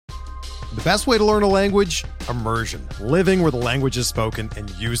The best way to learn a language? Immersion. Living where the language is spoken and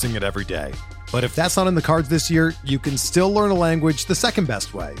using it every day. But if that's not in the cards this year, you can still learn a language the second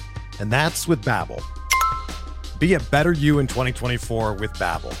best way, and that's with Babbel. Be a better you in 2024 with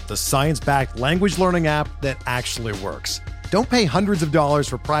Babbel, the science-backed language learning app that actually works. Don't pay hundreds of dollars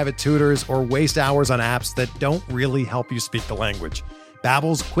for private tutors or waste hours on apps that don't really help you speak the language.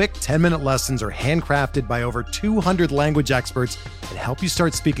 Babbel's quick 10-minute lessons are handcrafted by over 200 language experts and help you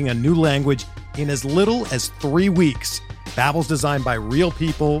start speaking a new language in as little as 3 weeks. Babbel's designed by real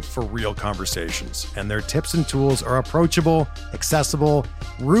people for real conversations, and their tips and tools are approachable, accessible,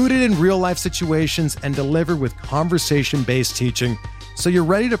 rooted in real-life situations, and delivered with conversation-based teaching, so you're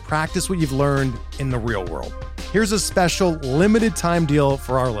ready to practice what you've learned in the real world. Here's a special limited-time deal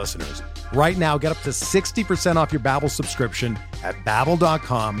for our listeners. Right now, get up to 60% off your Babbel subscription at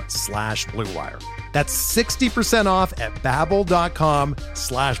babbel.com/Blue Wire. That's 60% off at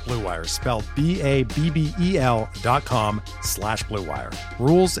babbel.com/Blue Wire, spelled BABBEL.com/Blue Wire.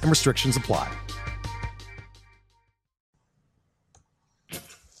 Rules and restrictions apply.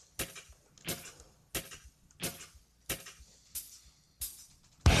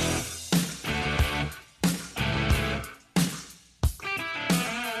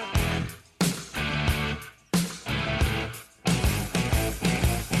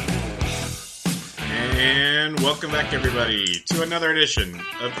 Welcome back, everybody, to another edition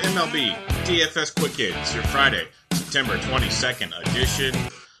of MLB DFS Quick Hits, your Friday, September 22nd edition.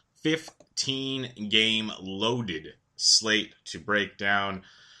 15-game loaded slate to break down,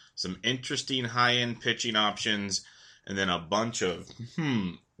 some interesting high-end pitching options, and then a bunch of,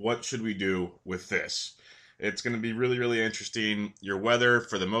 what should we do with this? It's going to be really, really interesting. Your weather,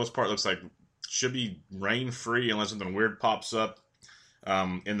 for the most part, looks like should be rain-free unless something weird pops up.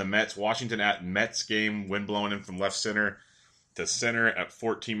 In the Mets, Washington at Mets game, wind blowing in from left center to center at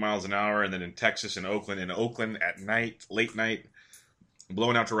 14 miles an hour, and then in Texas and Oakland at night, late night,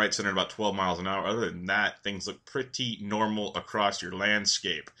 blowing out to right center at about 12 miles an hour. Other than that, things look pretty normal across your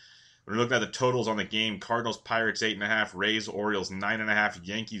landscape. When we're looking at the totals on the game, Cardinals, Pirates 8.5, Rays, Orioles 9.5,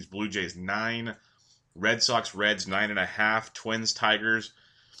 Yankees, Blue Jays 9, Red Sox, Reds 9.5, Twins, Tigers.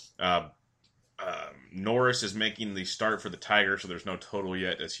 Norris is making the start for the Tigers, so there's no total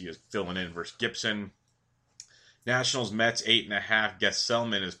yet as he is filling in versus Gibson. Nationals, Mets 8.5.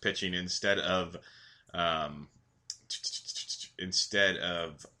 Gesellman is pitching instead of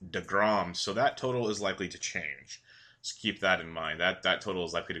DeGrom, so that total is likely to change. So keep that in mind. That total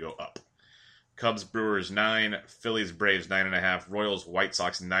is likely to go up. Cubs, Brewers 9, Phillies, Braves 9.5, Royals, White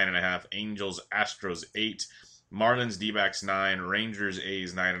Sox 9.5, Angels, Astros 8, Marlins, D-backs 9, Rangers,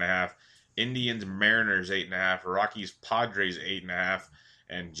 A's 9.5. Indians, Mariners 8.5, Rockies, Padres 8.5,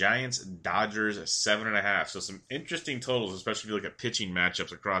 and Giants, Dodgers 7.5. So some interesting totals, especially if you look at pitching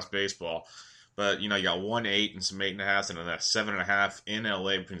matchups across baseball. But you got 1-8 and some 8.5, and then that 7.5 in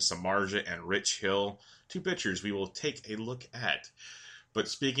LA between Samardzija and Rich Hill. Two pitchers we will take a look at. But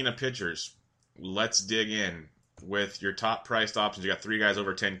speaking of pitchers, let's dig in with your top priced options. You got 3 guys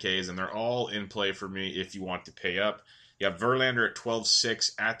over 10Ks, and they're all in play for me if you want to pay up. You have Verlander at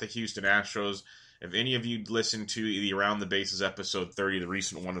 12.6 at the Houston Astros. If any of you listened to the Around the Bases episode 30, the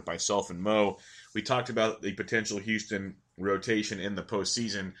recent one with myself and Mo, we talked about the potential Houston rotation in the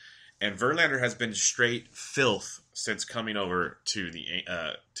postseason, and Verlander has been straight filth since coming over to the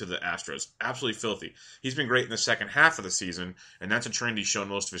Astros. Absolutely filthy. He's been great in the second half of the season, and that's a trend he's shown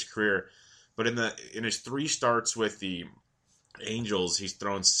most of his career. But in his 3 starts with the Angels, he's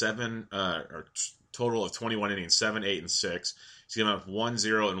thrown total of 21 innings, 7, 8, and 6. He's given up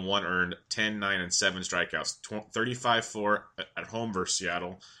 1-0 and 1 earned, 10, 9, and 7 strikeouts. 35-4 at home versus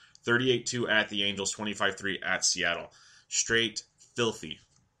Seattle, 38-2 at the Angels, 25-3 at Seattle. Straight filthy.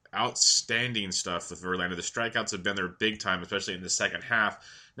 Outstanding stuff with Verlander. The strikeouts have been there big time, especially in the second half.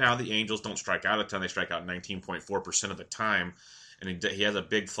 Now, the Angels don't strike out a ton. They strike out 19.4% of the time, and he has a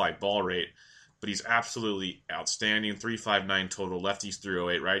big fly ball rate. But he's absolutely outstanding. 359 total. Lefties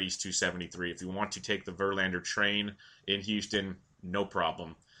 308. Righties 273. If you want to take the Verlander train in Houston, no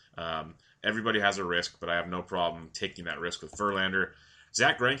problem. Everybody has a risk, but I have no problem taking that risk with Verlander.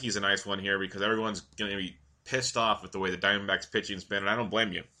 Zach Greinke's a nice one here because everyone's going to be pissed off with the way the Diamondbacks pitching's been, and I don't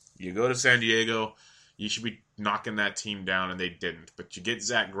blame you. You go to San Diego, you should be knocking that team down, and they didn't. But you get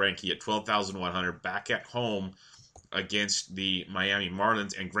Zach Greinke at 12,100 back at home against the Miami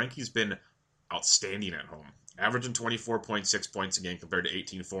Marlins, and Greinke's been outstanding at home. Averaging 24.6 points a game compared to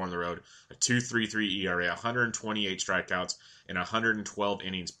 18.4 on the road, a 2.33 ERA, 128 strikeouts, and 112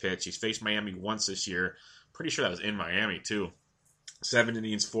 innings pitched. He's faced Miami once this year. Pretty sure that was in Miami, too. 7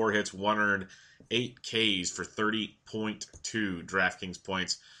 innings, 4 hits, 1 earned, 8 Ks for 30.2 DraftKings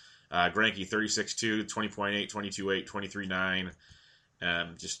points. Greinke 36-2, 20.8, 22.8,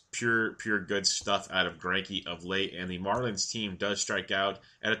 23.9. Just pure good stuff out of Greinke of late. And the Marlins team does strike out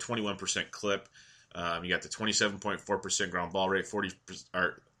at a 21% clip. You got the 27.4% ground ball rate,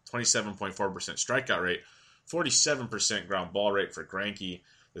 27.4% strikeout rate, 47% ground ball rate for Greinke.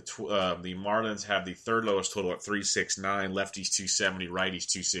 The Marlins have the third lowest total at 369, lefties 270, righties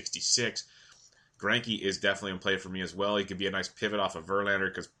 266. Greinke is definitely in play for me as well. He could be a nice pivot off of Verlander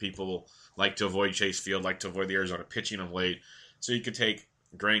because people like to avoid Chase Field, like to avoid the Arizona pitching of late. So you could take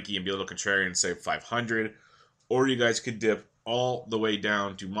Greinke and be a little contrarian and save 500. Or you guys could dip all the way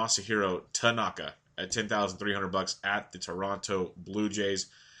down to Masahiro Tanaka at $10,300 at the Toronto Blue Jays.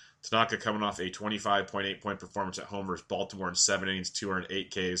 Tanaka coming off a 25.8 point performance at home versus Baltimore in 7 innings, 208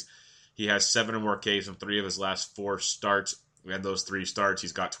 Ks. He has 7 or more Ks in 3 of his last 4 starts. And those 3 starts,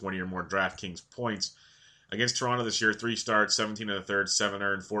 he's got 20 or more DraftKings points. Against Toronto this year, 3 starts, 17 and a third, 7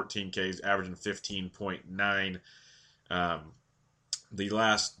 earned, 14 Ks, averaging 15.9. The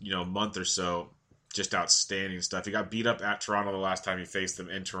last month or so, just outstanding stuff. He got beat up at Toronto the last time he faced them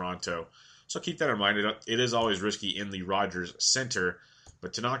in Toronto. So keep that in mind. It is always risky in the Rogers Center.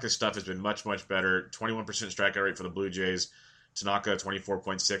 But Tanaka's stuff has been much, much better. 21% strikeout rate for the Blue Jays. Tanaka,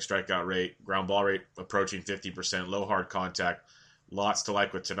 24.6 strikeout rate. Ground ball rate approaching 50%. Low hard contact. Lots to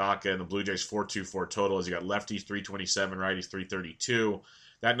like with Tanaka. And the Blue Jays 424 total as you got lefties 327, righties 332.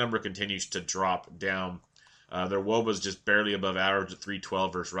 That number continues to drop down. Their WOBA's just barely above average at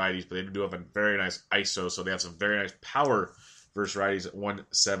 312 versus righties. But they do have a very nice ISO. So they have some very nice power versus righties at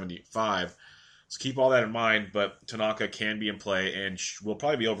 175. So keep all that in mind, but Tanaka can be in play and will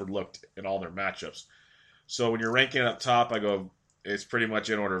probably be overlooked in all their matchups. So when you're ranking up top, it's pretty much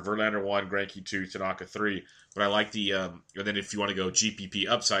in order. Verlander 1, Greinke 2, Tanaka 3. But I like and then if you want to go GPP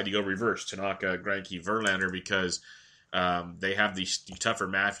upside, you go reverse. Tanaka, Greinke, Verlander because they have the tougher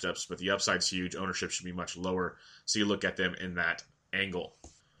matchups, but the upside's huge. Ownership should be much lower. So you look at them in that angle.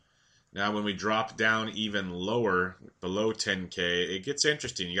 Now, when we drop down even lower, below 10K, it gets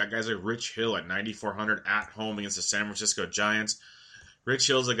interesting. You got guys like Rich Hill at 9,400 at home against the San Francisco Giants. Rich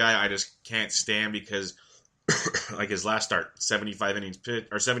Hill's a guy I just can't stand because, like his last start,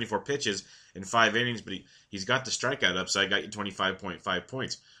 74 pitches in 5 innings, but he's got the strikeout upside, got you 25.5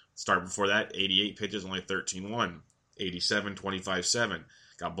 points. Start before that, 88 pitches, only 13-1, 87, 25-7.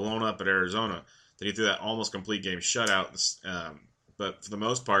 Got blown up at Arizona. Then he threw that almost complete game shutout. But for the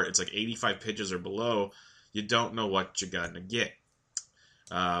most part, it's like 85 pitches or below. You don't know what you're going to get.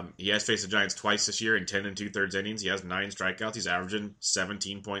 He has faced the Giants twice this year in 10 and 2/3 innings. He has 9 strikeouts. He's averaging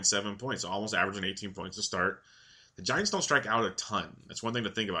 17.7 points, almost averaging 18 points to start. The Giants don't strike out a ton. That's one thing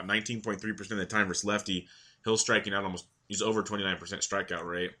to think about. 19.3% of the time versus lefty. Hill's striking out he's over 29% strikeout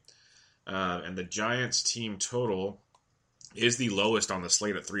rate. And the Giants team total is the lowest on the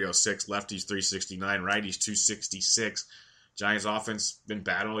slate at 306. Lefties 369, righties 266. Giants offense been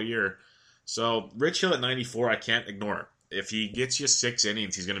bad all year. So Rich Hill at 94, I can't ignore. If he gets you 6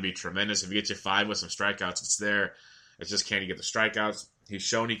 innings, he's going to be tremendous. If he gets you 5 with some strikeouts, it's there. It's just can he get the strikeouts? He's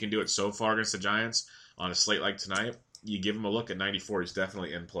shown he can do it so far against the Giants on a slate like tonight. You give him a look at 94, he's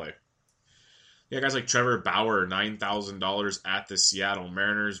definitely in play. Yeah, guys like Trevor Bauer, $9,000 at the Seattle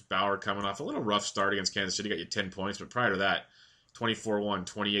Mariners. Bauer coming off a little rough start against Kansas City, got you 10 points, but prior to that, 24-1,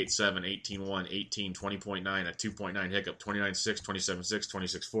 28-7, 18-1, 18, 20.9, a 2.9 hiccup, 29-6, 27-6,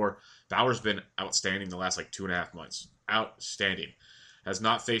 26-4. Bauer's been outstanding the last 2.5 months. Outstanding. Has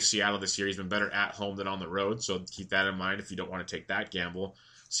not faced Seattle this year. He's been better at home than on the road, so keep that in mind if you don't want to take that gamble.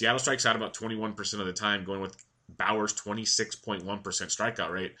 Seattle strikes out about 21% of the time, going with Bauer's 26.1%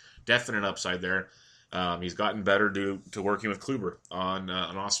 strikeout rate. Definite upside there. He's gotten better due to working with Kluber on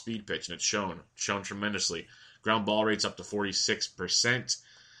an off-speed pitch, and it's shown tremendously. Ground ball rate's up to 46%,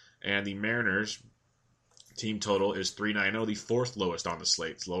 and the Mariners team total is 390, the 4th lowest on the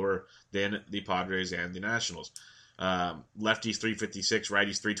slate. It's lower than the Padres and the Nationals. Lefties 356,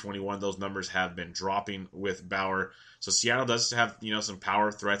 righties 321. Those numbers have been dropping with Bauer. So Seattle does have some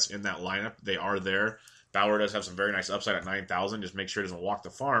power threats in that lineup. They are there. Bauer does have some very nice upside at 9,000. Just make sure he doesn't walk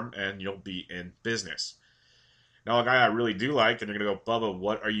the farm, and you'll be in business. Now, a guy I really do like, and you're going to go, Bubba,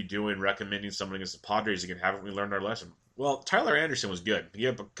 what are you doing recommending someone against the Padres again? Haven't we learned our lesson? Well, Tyler Anderson was good. He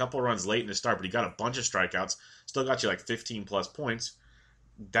had a couple runs late in the start, but he got a bunch of strikeouts. Still got you 15-plus points.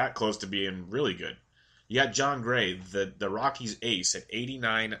 That close to being really good. You got John Gray, the Rockies ace, at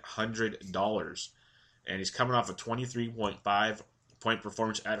 $8,900. And he's coming off a 23.5 point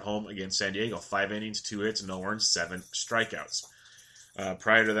performance at home against San Diego. 5 innings, 2 hits, no earned, 7 strikeouts.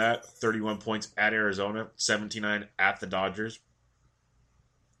 Prior to that, 31 points at Arizona, 79 at the Dodgers,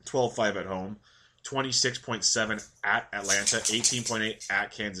 12-5 at home, 26.7 at Atlanta, 18.8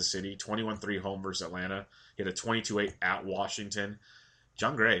 at Kansas City, 21-3 home versus Atlanta. He had a 22-8 at Washington.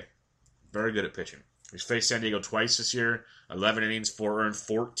 Jon Gray, very good at pitching. He's faced San Diego twice this year, 11 innings, 4 earned,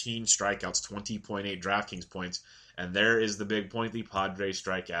 14 strikeouts, 20.8 DraftKings points. And there is the big point. The Padres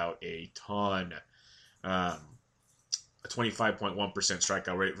strike out a ton. A 25.1%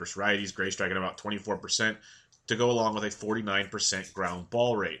 strikeout rate versus righties. Gray striking about 24% to go along with a 49% ground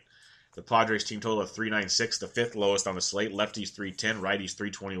ball rate. The Padres team total of 396, the fifth lowest on the slate. Lefties 310, righties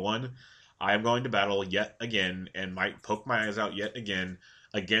 321. I am going to battle yet again and might poke my eyes out yet again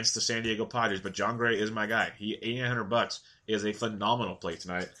against the San Diego Padres, but Jon Gray is my guy. He $8,800 is a phenomenal play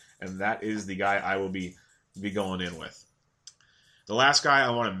tonight, and that is the guy I will be going in with. The last guy I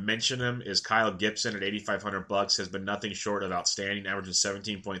want to mention him is Kyle Gibson at $8,500. Has been nothing short of outstanding, averaging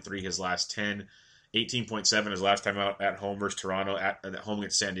 17.3 his last 10, 18.7 his last time out at home versus Toronto, at home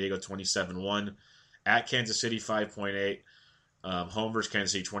against San Diego, 27-1, at Kansas City, 5.8. Home versus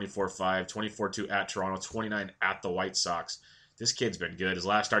Kansas City, 24-5, 24-2 at Toronto, 29 at the White Sox. This kid's been good. His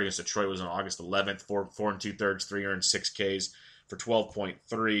last start against Detroit was on August 11th, 4 2/3, 3 earned, 6 Ks for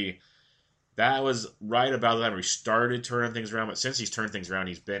 12.3. That was right about the time he started turning things around, but since he's turned things around,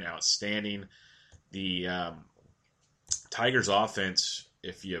 he's been outstanding. The Tigers' offense,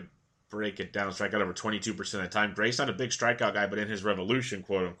 if you break it down, strike out over 22% of the time. Gray's not a big strikeout guy, but in his revolution,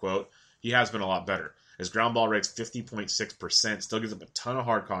 quote-unquote, he has been a lot better. His ground ball rate's 50.6%, still gives up a ton of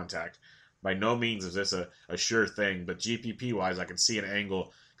hard contact. By no means is this a sure thing, but GPP-wise, I can see an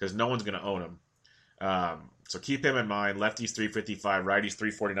angle because no one's going to own him. So keep him in mind. Lefties 355, righties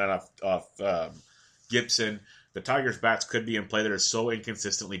 349 off Gibson. The Tigers' bats could be in play that are so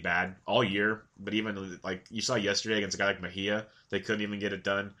inconsistently bad all year, but even like you saw yesterday against a guy like Mejia, they couldn't even get it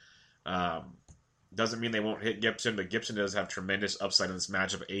done. Doesn't mean they won't hit Gibson, but Gibson does have tremendous upside in this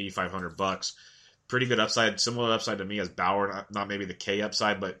matchup at $8,500. Pretty good upside, similar upside to me as Bauer, not maybe the K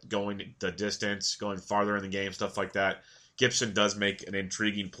upside, but going the distance, going farther in the game, stuff like that. Gibson does make an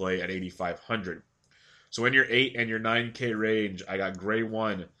intriguing play at $8,500. So in your 8 and your 9K range, I got Gray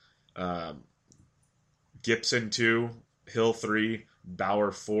 1, Gibson 2, Hill 3,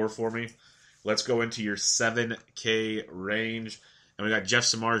 Bauer 4 for me. Let's go into your 7K range. And we got Jeff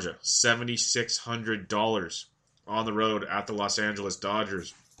Samardzija, $7,600 on the road at the Los Angeles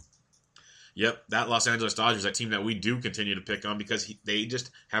Dodgers. Yep, that Los Angeles Dodgers, that team that we do continue to pick on because they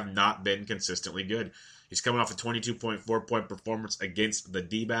just have not been consistently good. He's coming off a 22.4-point performance against the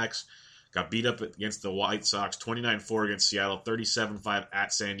D-backs. Got beat up against the White Sox, 29-4 against Seattle, 37-5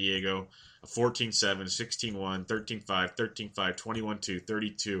 at San Diego, a 14-7, 16-1, 13-5, 13-5, 21-2,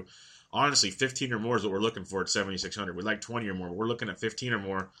 32. Honestly, 15 or more is what we're looking for at 7,600. We'd like 20 or more. We're looking at 15 or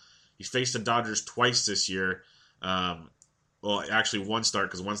more. He's faced the Dodgers twice this year. Well, actually one start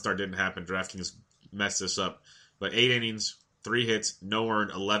because one start didn't happen. DraftKings messed this up. But 8 innings, 3 hits, no earned,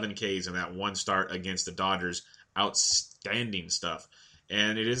 11 Ks in that one start against the Dodgers. Outstanding stuff.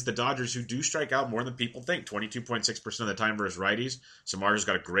 And it is the Dodgers who do strike out more than people think. 22.6% of the time versus righties. Samardzija's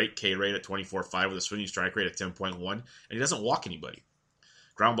got a great K rate at 24.5 with a swinging strike rate at 10.1. And he doesn't walk anybody.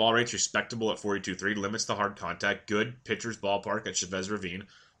 Ground ball rate's respectable at 42.3. Limits the hard contact. Good pitcher's ballpark at Chavez Ravine.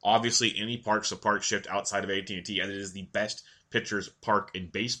 Obviously, any park's a park shift outside of AT&T, and it is the best pitcher's park in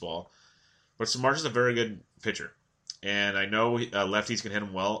baseball. But Samardzija's a very good pitcher. And I know lefties can hit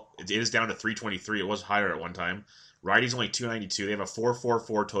him well. It is down to 323. It was higher at one time. Righty's only 292. They have a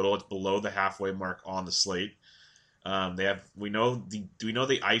 4.44 total. It's below the halfway mark on the slate. We know the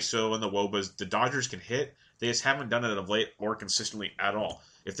ISO and the WOBAs. The Dodgers can hit. They just haven't done it of late or consistently at all.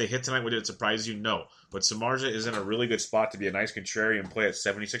 If they hit tonight, would it surprise you? No. But Samardzija is in a really good spot to be a nice contrarian play at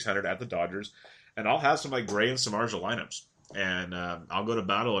 7,600 at the Dodgers. And I'll have some like Gray and Samardzija lineups. And I'll go to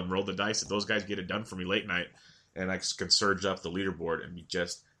battle and roll the dice if those guys get it done for me late night. And I can surge up the leaderboard and be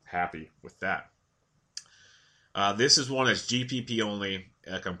just happy with that. This is one that's GPP only,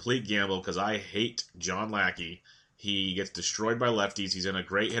 a complete gamble because I hate John Lackey. He gets destroyed by lefties. He's in a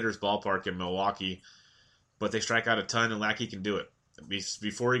great hitter's ballpark in Milwaukee, but they strike out a ton, and Lackey can do it.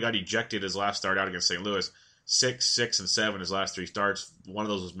 Before he got ejected his last start out against St. Louis, 6, 6, and 7 his last 3 starts. One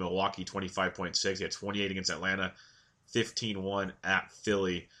of those was Milwaukee, 25.6. He had 28 against Atlanta, 15-1 at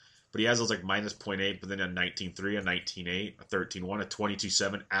Philly. But he has those like minus 0.8, but then a 19-3, a 19-8, a 13-1, a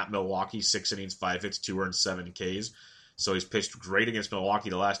 22-7 at Milwaukee, 6 innings, 5 hits, 2 earned, 7 Ks. So he's pitched great against Milwaukee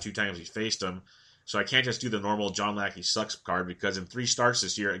the last 2 times he's faced them. So I can't just do the normal John Lackey sucks card because in 3 starts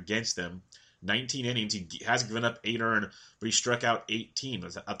this year against them, 19 innings, he has given up 8 earned, but he struck out 18.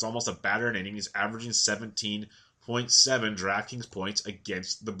 That's almost a battered inning. He's averaging 17.7 DraftKings points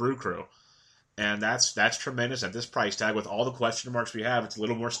against the Brew Crew. And that's tremendous at this price tag. With all the question marks we have, it's a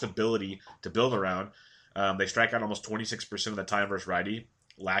little more stability to build around. They strike out almost 26% of the time versus righty.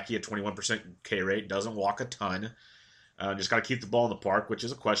 Lackey at 21% K rate, doesn't walk a ton. Just got to keep the ball in the park, which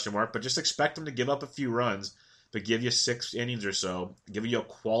is a question mark, but just expect them to give up a few runs, but give you 6 innings or so, give you a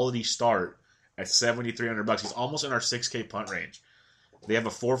quality start at $7,300. He's almost in our 6K punt range. They have a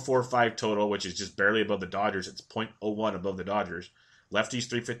 4.45 total, which is just barely above the Dodgers. It's 0.01 above the Dodgers. Lefties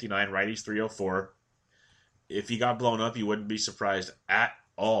 359, righties 304. If he got blown up, you wouldn't be surprised at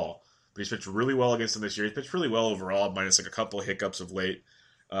all. But he's pitched really well against them this year. He's pitched really well overall, minus like a couple of hiccups of late.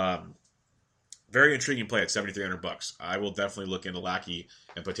 Very intriguing play at $7,300. I will definitely look into Lackey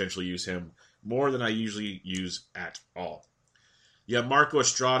and potentially use him more than I usually use at all. You have Marco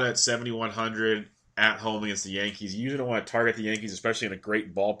Estrada at $7,100 at home against the Yankees. You usually don't want to target the Yankees, especially in a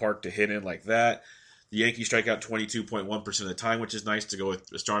great ballpark to hit in like that. The Yankees strike out 22.1% of the time, which is nice to go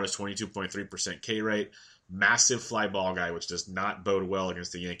with Estrada's 22.3% K rate. Massive fly ball guy, which does not bode well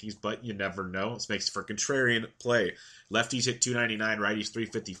against the Yankees, but you never know. This makes for contrarian play. Lefties hit 299, righties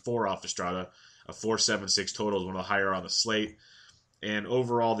 354 off Estrada. A 4.76 total is one of the higher on the slate. And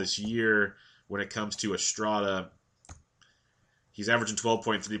overall this year, when it comes to Estrada, he's averaging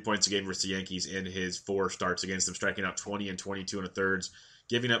 12.3 points a game versus the Yankees in his 4 starts against them, striking out 20 and 22 1/3,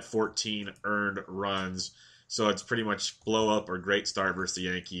 giving up 14 earned runs. So it's pretty much blow up or great start versus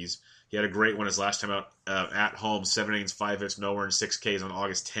the Yankees. He had a great one his last time out at home, 7 innings, 5 hits, no earned, 6 Ks on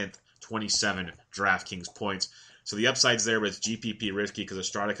August 10th, 27 DraftKings points. So the upside's there, but it's GPP risky because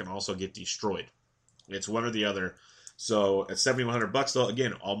Estrada can also get destroyed. It's one or the other. So at $7,100, though,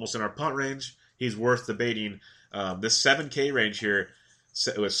 again, almost in our punt range, he's worth debating. This 7K range here,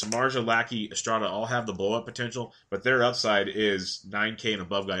 with Samardzija, Lackey, Estrada, all have the blow-up potential, but their upside is 9K and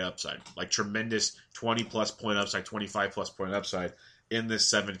above guy upside. Like tremendous 20-plus point upside, 25-plus point upside in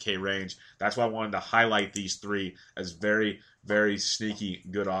this 7K range. That's why I wanted to highlight these 3 as very, very sneaky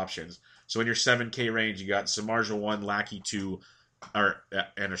good options. So in your 7K range, you got Samardzija 1, Lackey 2,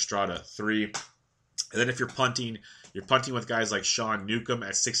 and Estrada 3. And then if you're punting with guys like Sean Newcomb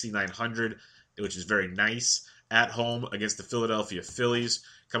at $6,900, which is very nice, at home against the Philadelphia Phillies,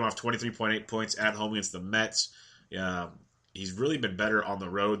 coming off 23.8 points at home against the Mets. He's really been better on the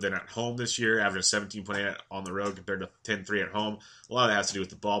road than at home this year, averaging 17.8 on the road compared to 10.3 at home. A lot of that has to do with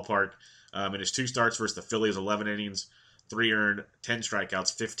the ballpark. In his 2 starts versus the Phillies, 11 innings, 3 earned, 10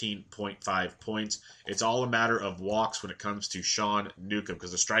 strikeouts, 15.5 points. It's all a matter of walks when it comes to Sean Newcomb,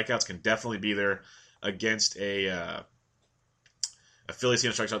 because the strikeouts can definitely be there against a Phillies team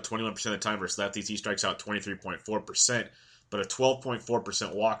that strikes out 21% of the time versus lefties. He strikes out 23.4%, but a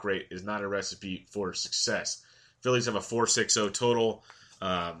 12.4% walk rate is not a recipe for success. Phillies have a 4.60 total.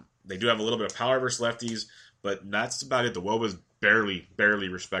 They do have a little bit of power versus lefties, but that's about it. The WOBA's barely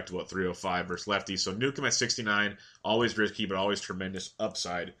respectable at 305 versus lefties. So Newcomb at 69, always risky, but always tremendous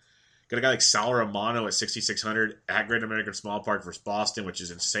upside. Got a guy like Sal Romano at 6,600 at Great American Small Park versus Boston, which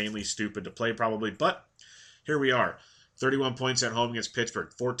is insanely stupid to play probably, but here we are. 31 points at home against Pittsburgh,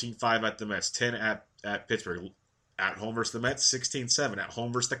 14.5 at the Mets, 10 at Pittsburgh. At home versus the Mets, 16.7. At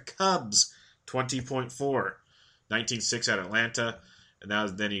home versus the Cubs, 20.4. 19.6 at Atlanta,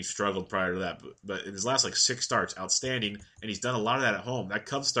 and then he struggled prior to that. But in his last 6 starts, outstanding, and he's done a lot of that at home. That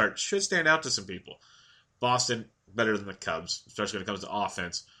Cubs start should stand out to some people. Boston, better than the Cubs, especially when it comes to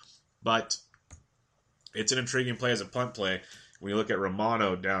offense. But it's an intriguing play as a punt play. When you look at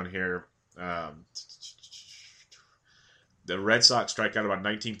Romano down here, the Red Sox strike out about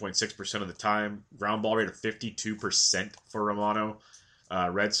 19.6% of the time. Ground ball rate of 52% for Romano.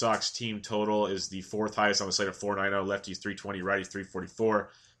 Red Sox team total is the 4th highest on the slate of 490. Lefties 320, righties 344.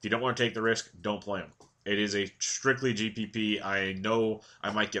 If you don't want to take the risk, don't play him. It is a strictly GPP. I know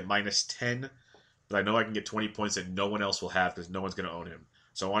I might get minus 10, but I know I can get 20 points that no one else will have because no one's going to own him.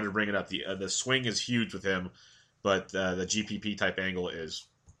 So I wanted to bring it up. The swing is huge with him, but the GPP type angle is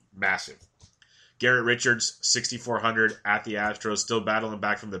massive. Garrett Richards, 6,400 at the Astros, still battling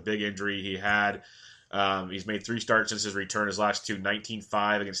back from the big injury he had. He's made 3 starts since his return. His last 2,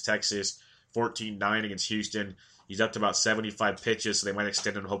 19.5 against Texas, 14.9 against Houston. He's up to about 75 pitches, so they might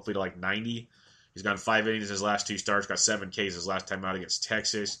extend him hopefully to 90. He's gone 5 innings in his last 2 starts, got 7 Ks his last time out against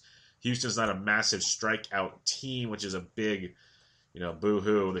Texas. Houston's not a massive strikeout team, which is a big,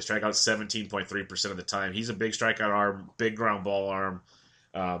 boo-hoo. They strike out 17.3% of the time. He's a big strikeout arm, big ground ball arm,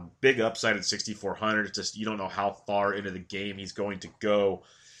 big upside at 6,400. It's just you don't know how far into the game he's going to go.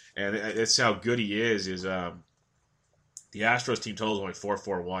 And that's how good he is the Astros team total is only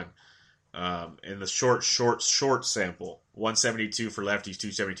 441. In the short sample, 172 for lefties,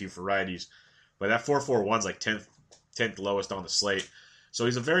 272 for righties. But that 441 is like 10th lowest on the slate. So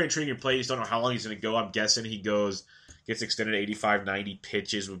he's a very intriguing play. You just don't know how long he's going to go. I'm guessing he gets extended 85, 90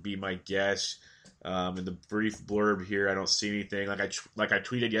 pitches would be my guess. In the brief blurb here, I don't see anything. Like I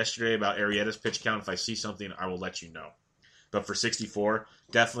tweeted yesterday about Arrieta's pitch count. If I see something, I will let you know. But for 64,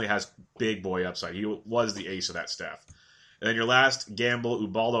 definitely has big boy upside. He was the ace of that staff. And then your last gamble,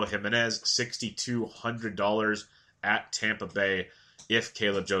 Ubaldo Jimenez, $6,200 at Tampa Bay if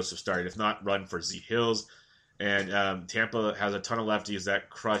Caleb Joseph started. If not, run for Z Hills. And Tampa has a ton of lefties that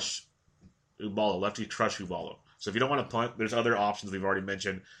crush Ubaldo. Lefties crush Ubaldo. So if you don't want to punt, there's other options we've already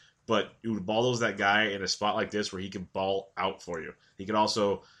mentioned. But Ubaldo's that guy in a spot like this where he can ball out for you. He could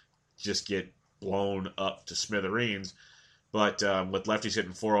also just get blown up to smithereens. But with lefties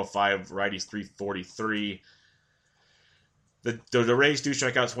hitting 405, righties 343, the Rays do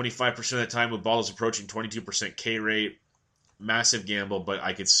strike out 25% of the time. Ubaldo's approaching 22% K rate. Massive gamble, but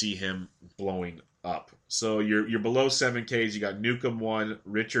I could see him blowing up. So you're below 7 Ks. You got Newcomb 1,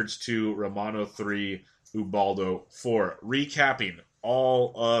 Richards 2, Romano 3, Ubaldo 4. Recapping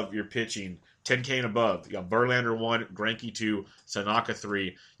all of your pitching, 10K and above. You got Verlander 1, Greinke 2, Tanaka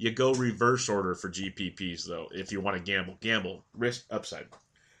 3. You go reverse order for GPPs, though, if you want to gamble. Gamble. Risk upside.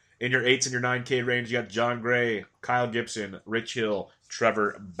 In your 8s and your 9K range, you got John Gray, Kyle Gibson, Rich Hill,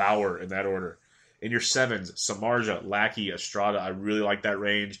 Trevor Bauer in that order. In your 7s, Samardzija, Lackey, Estrada. I really like that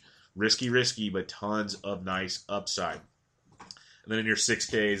range. Risky, but tons of nice upside. And then in your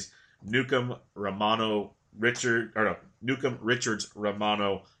 6Ks, Newcomb, Richards,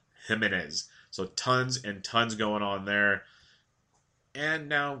 Romano, Jimenez. So tons and tons going on there. And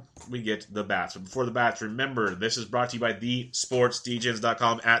now we get the bats. But before the bats, remember, this is brought to you by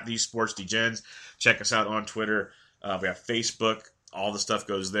thesportsdgens.com, at thesportsdgens. Check us out on Twitter. We have Facebook. All the stuff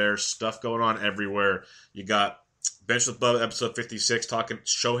goes there. Stuff going on everywhere. You got Bench with Bubba, episode 56, talking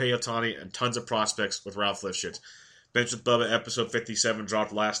Shohei Ohtani and tons of prospects with Ralph Lifshitz. Bench with Bubba, episode 57,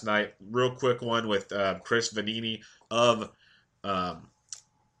 dropped last night. Real quick one with Chris Vanini of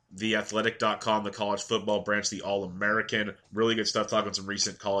theathletic.com, the college football branch, the All-American. Really good stuff, talking some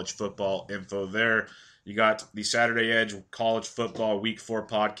recent college football info there. You got the Saturday Edge college football week 4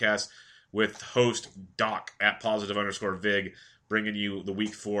 podcast with host Doc at @positive_Vig, bringing you the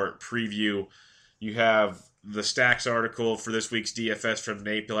week 4 preview. You have the Stacks article for this week's DFS from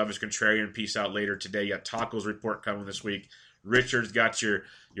Nate. He'll have his contrarian piece out later today. You got Taco's report coming this week. Richard's got your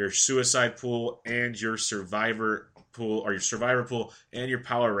suicide pool and your survivor pool, or your survivor pool and your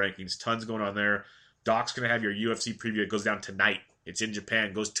power rankings. Tons going on there. Doc's going to have your UFC preview. It goes down tonight. It's in Japan.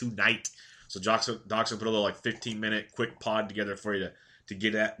 It goes tonight. So Doc's going to put a little 15-minute quick pod together for you to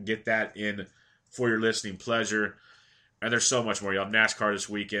get that in for your listening pleasure. And there's so much more. You have NASCAR this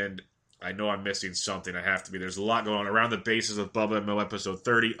weekend. I know I'm missing something. I have to be. There's a lot going on around the bases of Bubba and Mo episode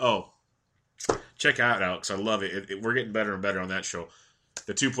 30. Oh, check out Alex. I love it. We're getting better and better on that show.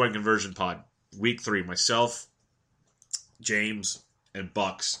 The 2-point conversion pod, week 3. Myself, James, and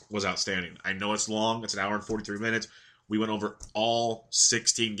Bucks was outstanding. I know it's long. It's an hour and 43 minutes. We went over all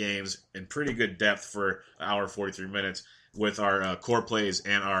 16 games in pretty good depth for an hour and 43 minutes with our core plays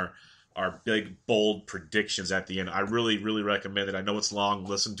and our big, bold predictions at the end. I really, really recommend it. I know it's long.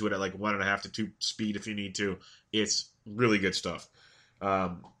 Listen to it at 1.5 to 2 speed if you need to. It's really good stuff.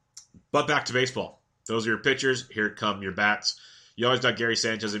 But back to baseball. Those are your pitchers. Here come your bats. You always got Gary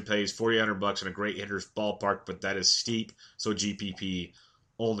Sanchez in plays, $4,800 in a great hitter's ballpark, but that is steep, so GPP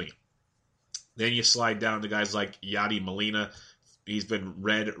only. Then you slide down to guys like Yadi Molina. He's been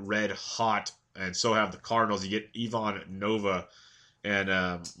red hot, and so have the Cardinals. You get Ivan Nova, and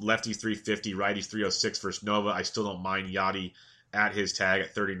lefties 350, righties 306 versus Nova. I still don't mind Yadi at his tag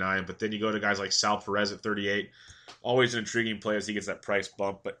at 39, but then you go to guys like Sal Perez at 38. Always an intriguing play as he gets that price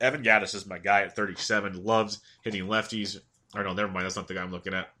bump. But Evan Gattis is my guy at 37. Loves hitting lefties. Or no, never mind. That's not the guy I'm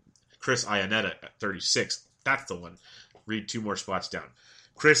looking at. Chris Iannetta at 36. That's the one. Read 2 more spots down.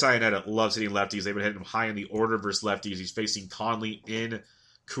 Chris Iannetta loves hitting lefties. They've been hitting him high in the order versus lefties. He's facing Conley in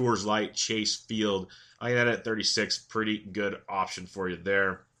Coors Light, Chase Field. Iannetta at 36. Pretty good option for you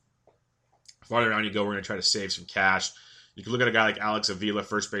there. Farther down you go, we're going to try to save some cash. You can look at a guy like Alex Avila,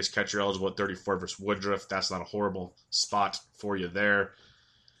 first base catcher eligible at 34 versus Woodruff. That's not a horrible spot for you there.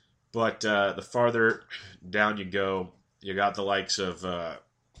 But the farther down you go, you got the likes of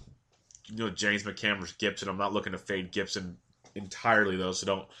James McCann versus Gibson. I'm not looking to fade Gibson entirely, though, so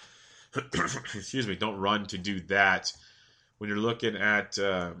don't don't run to do that. When you're looking at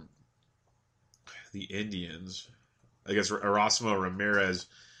the Indians, I guess Erasmo Ramirez,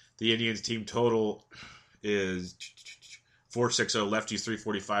 the Indians team total is 460, lefties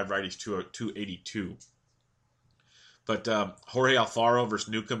 345, righties 282. But Jorge Alfaro versus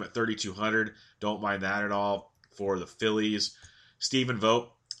Newcomb at 3,200. Don't mind that at all for the Phillies. Steven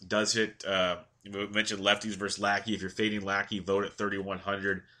Vogt does hit. We mentioned lefties versus Lackey. If you're fading Lackey, Vogt at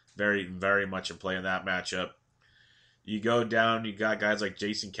 3,100. Very, very much in play in that matchup. You go down, you got guys like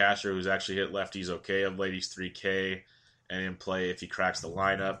Jason Castro, who's actually hit lefties okay of late. He's 3K and in play if he cracks the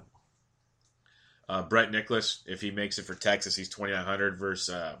lineup. Brett Nicholas, if he makes it for Texas, he's 2,900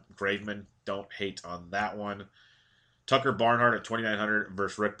 versus Graveman. Don't hate on that one. Tucker Barnhart at 2,900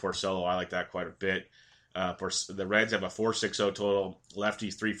 versus Rick Porcello. I like that quite a bit. The Reds have a 4.60 total.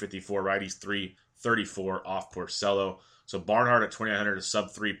 Lefties 354, righties 334 off Porcello. So Barnhart at 2,900 is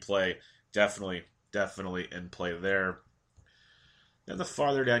sub-3 play. Definitely in play there. Then the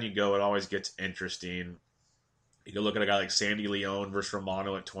farther down you go, it always gets interesting. You can look at a guy like Sandy Leon versus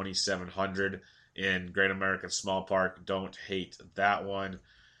Romano at 2,700 in Great American Small Park. Don't hate that one.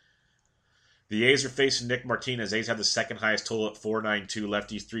 The A's are facing Nick Martinez. A's have the second highest total at 492.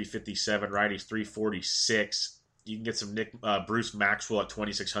 Lefties 357, righties 346. You can get some Bruce Maxwell at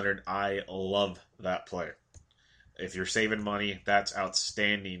 2,600. I love that play. If you're saving money, that's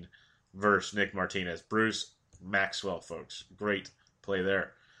outstanding versus Nick Martinez. Bruce Maxwell, folks. Great play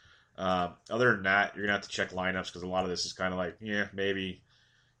there. Other than that, you're going to have to check lineups because a lot of this is kind of like, maybe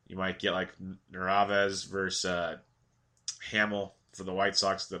you might get like Narvaez versus Hamill for the White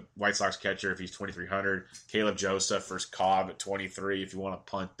Sox. The White Sox catcher, if he's 2,300. Caleb Joseph versus Cobb at 23 if you want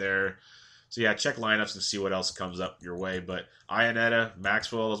to punt there. So yeah, check lineups and see what else comes up your way. But Iannetta,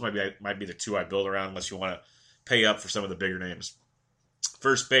 Maxwell, those might be the two I build around unless you want to pay up for some of the bigger names.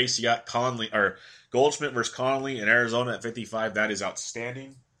 First base, you got Goldschmidt versus Connolly in Arizona at 55. That is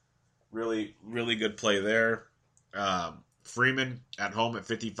outstanding. Really, really good play there. Freeman at home at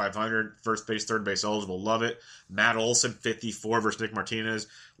 5,500. First base, third base eligible. Love it. Matt Olson, 54 versus Nick Martinez.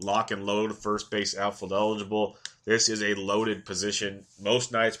 Lock and load, first base outfield eligible. This is a loaded position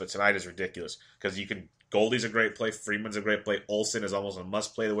most nights, but tonight is ridiculous because Goldie's a great play. Freeman's a great play. Olson is almost a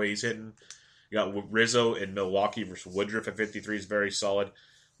must play the way he's hitting. You got Rizzo in Milwaukee versus Woodruff at 53 is very solid.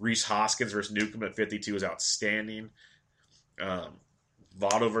 Rhys Hoskins versus Newcomb at 52 is outstanding.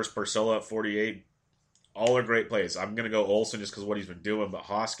 Votto versus Porcello at 48. All are great plays. I'm going to go Olson just because of what he's been doing, but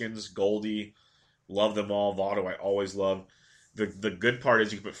Hoskins, Goldie, love them all. Votto, I always love. The good part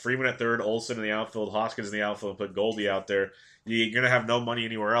is you can put Freeman at third, Olson in the outfield, Hoskins in the outfield, and put Goldie out there. You're going to have no money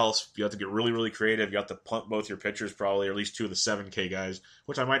anywhere else. You have to get really, really creative. You have to punt both your pitchers probably, or at least two of the 7K guys,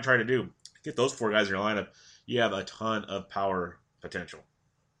 which I might try to do. Get those four guys in your lineup. You have a ton of power potential.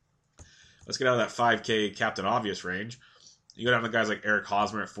 Let's get out of that 5K Captain Obvious range. You go down to guys like Eric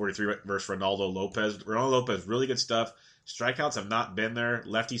Hosmer at 43 versus Ronaldo Lopez. Ronaldo Lopez, really good stuff. Strikeouts have not been there.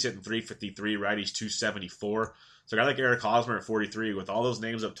 Lefties hitting 353, righties 274. So a guy like Eric Hosmer at 43, with all those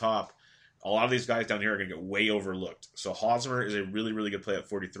names up top, a lot of these guys down here are going to get way overlooked. So Hosmer is a really, really good play at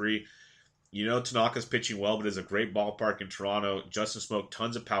 43. You know Tanaka's pitching well, but it's a great ballpark in Toronto. Justin Smoke,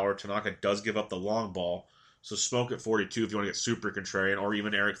 tons of power. Tanaka does give up the long ball. So Smoke at 42 if you want to get super contrarian, or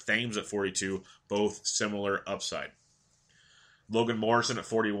even Eric Thames at 42, both similar upside. Logan Morrison at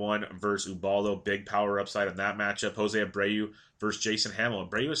 41 versus Ubaldo. Big power upside in that matchup. Jose Abreu versus Jason Hamill.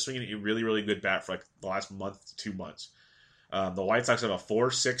 Abreu is swinging a really, really good bat for like the last month to 2 months. The White Sox have a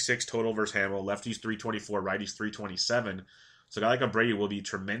 4.66 total versus Hamill. Lefties 324, righties 327. So a guy like Abreu will be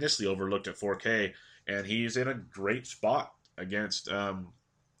tremendously overlooked at 4K, and he's in a great spot against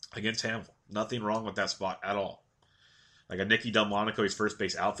Hamill. Nothing wrong with that spot at all. Like a Nicky Delmonico, he's first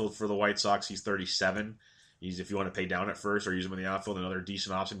base outfield for the White Sox. He's 37. If you want to pay down at first or use him in the outfield, another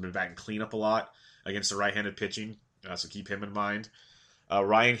decent option. Been back and clean up a lot against the right-handed pitching, so keep him in mind.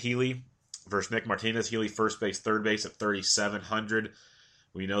 Ryan Healy versus Nick Martinez. Healy first base, third base at 3,700.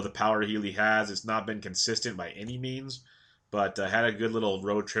 We know the power Healy has. It's not been consistent by any means, but had a good little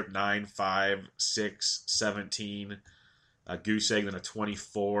road trip, 9, 5, 6, 17. Goose egg, then a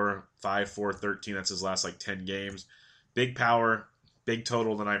 24, 5, 4, 13. That's his last 10 games. Big power. Big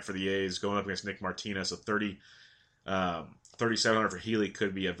total tonight for the A's going up against Nick Martinez. So 3,700 for Healy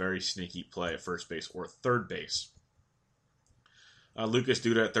could be a very sneaky play at first base or third base. Lucas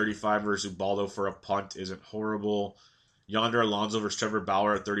Duda at 35 versus Ubaldo for a punt isn't horrible. Yonder Alonso versus Trevor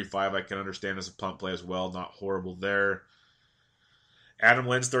Bauer at 35 I can understand as a punt play as well. Not horrible there. Adam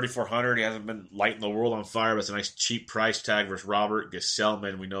Lynn's 3,400. He hasn't been lighting the world on fire, but it's a nice cheap price tag versus Robert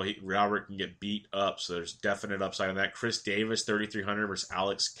Gesellman. We know Robert can get beat up, so there's definite upside on that. Chris Davis, 3,300 versus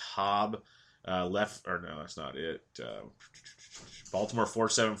Alex Cobb. No, that's not it. Baltimore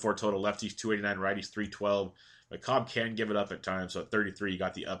 474 total. Lefties 289, righties 312. But Cobb can give it up at times, so at 33, you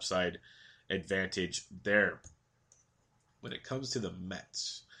got the upside advantage there. When it comes to the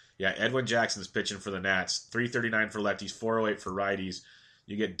Mets, yeah, Edwin Jackson's pitching for the Nats. 339 for lefties, 408 for righties.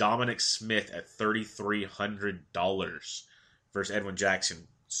 You get Dominic Smith at $3,300 versus Edwin Jackson.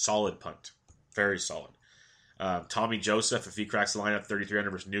 Solid punt. Very solid. Tommy Joseph, if he cracks the lineup,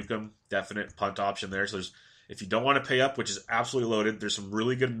 3,300 versus Newcomb. Definite punt option there. So if you don't want to pay up, which is absolutely loaded, there's some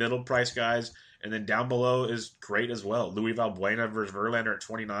really good middle price guys. And then down below is great as well. Louis Valbuena versus Verlander at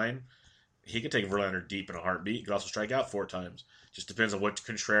 29. He could take Verlander deep in a heartbeat. He could also strike out 4 times. Just depends on what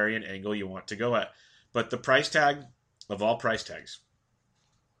contrarian angle you want to go at. But the price tag of all price tags,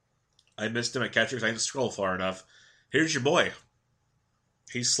 I missed him at catcher because I didn't scroll far enough. Here's your boy.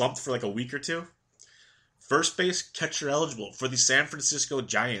 He's slumped for like a week or two. First base catcher eligible for the San Francisco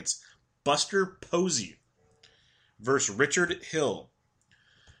Giants. Buster Posey versus Richard Hill.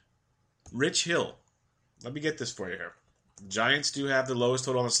 Rich Hill. Let me get this for you here. Giants do have the lowest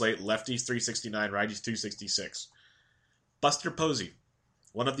total on the slate. Lefties 369, righties 266. Buster Posey,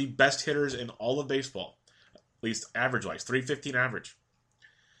 one of the best hitters in all of baseball, at least average-wise, 315 average.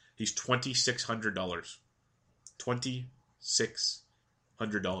 He's $2,600.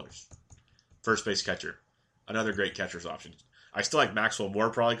 $2,600. First base catcher. Another great catcher's option. I still like Maxwell more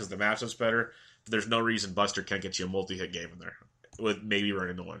probably because the matchup's better, but there's no reason Buster can't get you a multi-hit game in there with maybe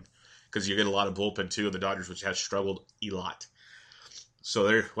running the one. Because you get a lot of bullpen too of the Dodgers, which has struggled a lot. So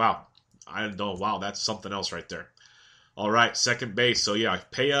there, wow. I don't know. Wow, that's something else right there. All right, second base. So yeah,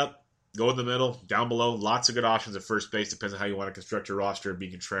 pay up, go in the middle, down below. Lots of good options at first base. Depends on how you want to construct your roster, be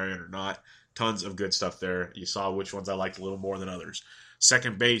contrarian or not. Tons of good stuff there. You saw which ones I liked a little more than others.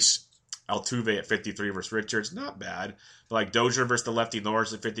 Second base, Altuve at 53 versus Richards. Not bad. But like Dozier versus the lefty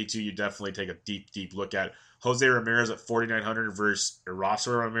Norris at 52, you definitely take a deep, deep look at. Jose Ramirez at 4,900 versus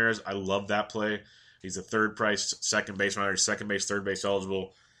Erasmo Ramirez. I love that play. He's a third price second base runner, second base, third base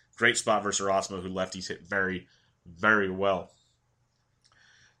eligible. Great spot versus Erasmo, who lefties hit very, very well.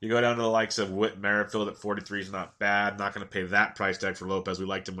 You go down to the likes of Whit Merrifield at 43 is not bad. Not going to pay that price tag for Lopez. We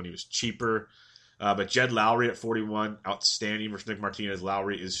liked him when he was cheaper. But Jed Lowry at 41, outstanding versus Nick Martinez.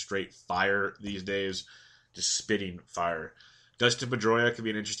 Lowry is straight fire these days, just spitting fire. Dustin Pedroia could be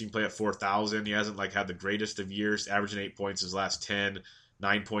an interesting play at 4,000. He hasn't had the greatest of years, averaging 8 points his last 10,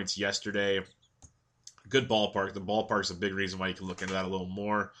 9 points yesterday. Good ballpark. The ballpark's a big reason why you can look into that a little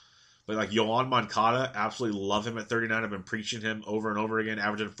more. But like Yoan Moncada, absolutely love him at 39. I've been preaching him over and over again,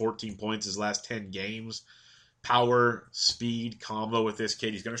 averaging 14 points his last 10 games. Power, speed, combo with this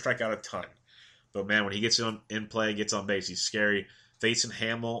kid. He's going to strike out a ton. But man, when he gets in play, gets on base, he's scary. Facing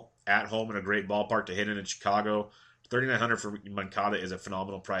Hamill at home in a great ballpark to hit in Chicago. 3,900 for Moncada is a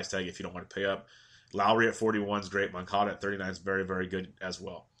phenomenal price tag if you don't want to pay up. Lowry at 41 is great. Moncada at 39 is very, very good as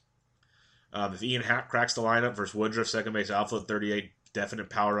well. If Ian Happ cracks the lineup versus Woodruff, second base outfield 38, definite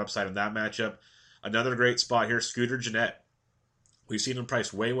power upside in that matchup. Another great spot here, Scooter Gennett. We've seen him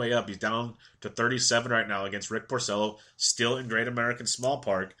priced way, way up. He's down to 37 right now against Rick Porcello, still in Great American Small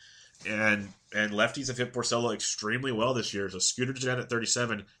Park. And lefties have hit Porcello extremely well this year. So Scooter Gennett at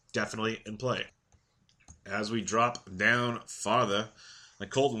 37, definitely in play. As we drop down farther,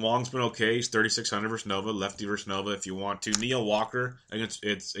 like Colton Wong's been okay. He's 3,600 versus Nova, lefty versus Nova if you want to. Neil Walker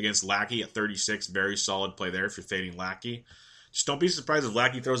against Lackey at 36, very solid play there if you're fading Lackey. Just don't be surprised if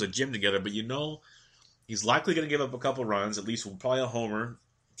Lackey throws a gym together, but he's likely going to give up a couple runs, at least probably a homer.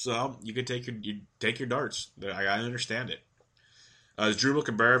 So you can take your darts. I understand it. Drupal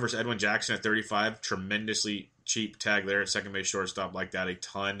Cabrera versus Edwin Jackson at 35, tremendously cheap tag there. Second base shortstop like that a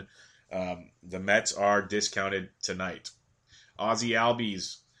ton. The Mets are discounted tonight. Ozzie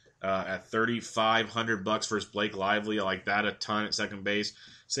Albies at $3,500 versus Blake Lively. I like that a ton at second base.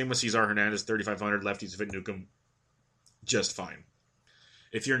 Same with Cesar Hernandez, 3,500. Lefties fit Newcomb just fine.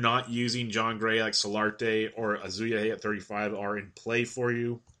 If you're not using John Gray, like Solarte or Azuya at 35 are in play for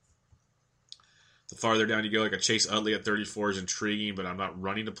you. The farther down you go, like a Chase Utley at 34 is intriguing, but I'm not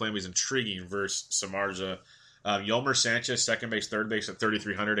running to play him. He's intriguing versus Samardzija. Yolmer Sanchez, second base, third base at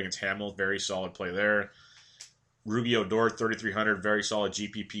 3,300 against Hamill. Very solid play there. Ruby Odor, 3,300. Very solid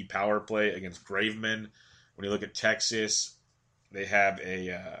GPP power play against Graveman. When you look at Texas, they have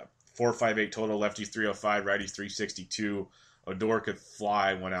a 4.58 total. Lefties 305, righties 362. Odor could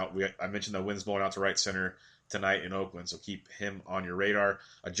fly one out. I mentioned the wind's blowing out to right center tonight in Oakland, so keep him on your radar.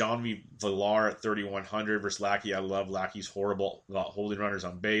 John V. Villar at 3,100 versus Lackey. I love Lackey's horrible holding runners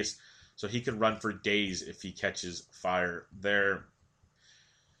on base. So he could run for days if he catches fire there.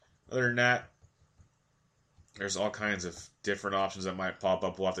 Other than that, there's all kinds of different options that might pop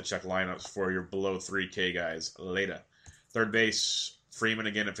up. We'll have to check lineups for your below 3K guys later. Third base, Freeman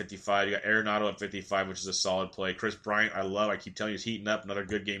again at 55. You got Arenado at 55, which is a solid play. Chris Bryant, I love. I keep telling you, he's heating up. Another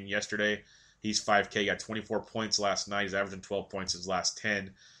good game yesterday. He's 5K. Got 24 points last night. He's averaging 12 points his last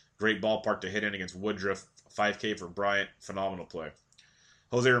 10. Great ballpark to hit in against Woodruff. 5K for Bryant. Phenomenal play.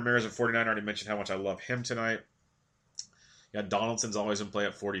 Jose Ramirez at 49. I already mentioned how much I love him tonight. Yeah, Donaldson's always in play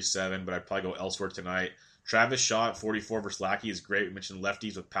at 47, but I'd probably go elsewhere tonight. Travis Shaw at 44 versus Lackey is great. We mentioned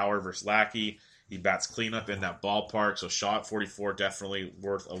lefties with power versus Lackey. He bats cleanup in that ballpark, so Shaw at 44, definitely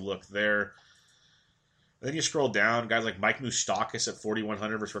worth a look there. Then you scroll down, guys like Mike Moustakas at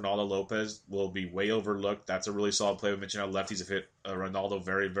 4,100 versus Ronaldo Lopez will be way overlooked. That's a really solid play. We mentioned how lefties have hit Ronaldo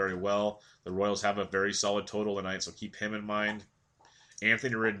very, very well. The Royals have a very solid total tonight, so keep him in mind.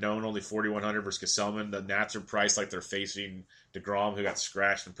 Anthony Rendon, only 4,100 versus Gesellman. The Nats are priced like they're facing DeGrom, who got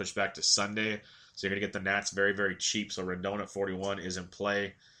scratched and pushed back to Sunday. So you're going to get the Nats very, very cheap. So Rendon at 41 is in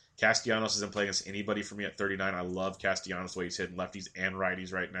play. Castellanos is in play against anybody for me at 39. I love Castellanos, the way he's hitting lefties and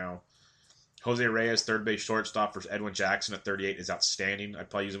righties right now. Jose Reyes, third base shortstop versus Edwin Jackson at 38 is outstanding. I'd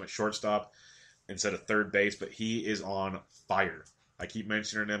probably use him at shortstop instead of third base, but he is on fire. I keep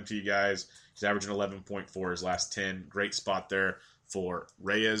mentioning him to you guys. He's averaging 11.4 his last 10. Great spot there for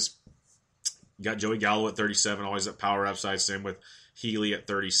Reyes. You got Joey Gallo at 37, always at power upside. Same with Healy at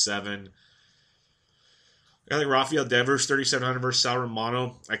 37. I think Rafael Devers, 3,700 versus Sal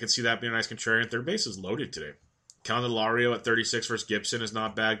Romano. I can see that being a nice contrarian. Third base is loaded today. Candelario at 36 versus Gibson is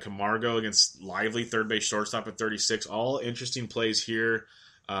not bad. Camargo against Lively, third base shortstop at 36. All interesting plays here.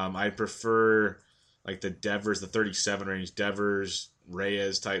 I prefer like the Devers, the 37 range, Devers,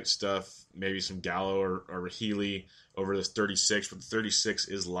 Reyes type stuff. Maybe some Gallo or Healy over this 36, but the 36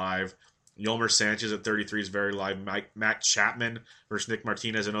 is live. Yolmer Sanchez at 33 is very live. Matt Chapman versus Nick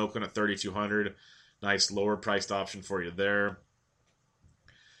Martinez in Oakland at 3,200. Nice lower priced option for you there.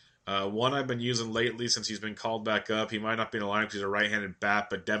 One I've been using lately since he's been called back up. He might not be in the lineup because he's a right-handed bat,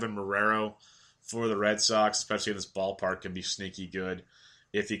 but Devin Marrero for the Red Sox, especially in this ballpark, can be sneaky good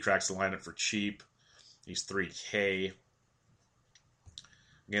if he cracks the lineup for cheap. He's 3K.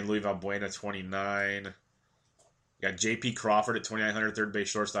 Again, Luis Valbuena, 29. Got J.P. Crawford at 2,900, third base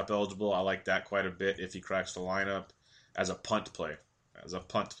shortstop eligible. I like that quite a bit if he cracks the lineup as a punt play.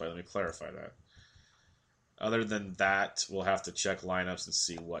 Let me clarify that. Other than that, we'll have to check lineups and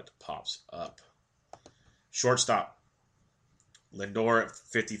see what pops up. Shortstop. Lindor at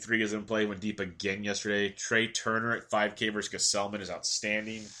 53 is in play. Went deep again yesterday. Trey Turner at 5K versus Gesellman is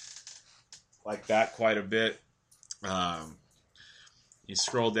outstanding. Like that quite a bit. You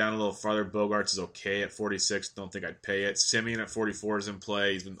scroll down a little farther. Bogarts is okay at 46. Don't think I'd pay it. Simeon at 44 is in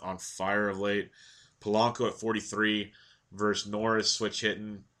play. He's been on fire of late. Polanco at 43 versus Norris, switch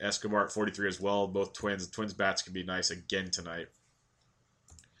hitting. Escobar at 43 as well. Both twins. The Twins bats could be nice again tonight.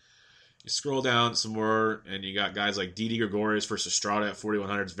 You scroll down some more, and you got guys like Didi Gregorius versus Estrada at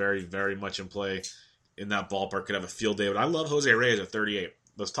 4,100. It's very, very much in play in that ballpark. Could have a field day, but I love Jose Reyes at 38.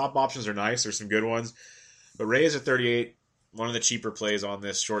 Those top options are nice. There's some good ones. But Reyes at 38, one of the cheaper plays on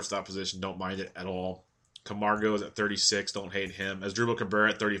this shortstop position. Don't mind it at all. Camargo is at 36. Don't hate him. Asdrubal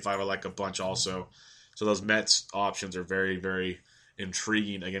Cabrera at 35, I like a bunch also. So those Mets options are very, very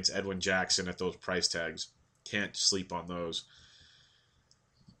intriguing against Edwin Jackson at those price tags. Can't sleep on those.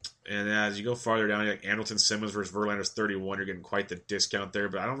 And as you go farther down, you got Andrelton Simmons versus Verlander's 31. You're getting quite the discount there,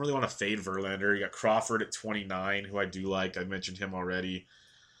 but I don't really want to fade Verlander. You got Crawford at 29, who I do like. I mentioned him already.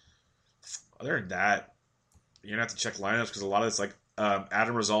 Other than that, you're going to have to check lineups because a lot of it's like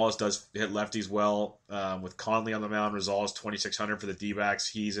Adam Rosales does hit lefties well. With Conley on the mound, Rosales 2,600 for the D-backs.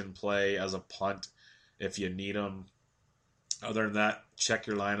 He's in play as a punt if you need him. Other than that, check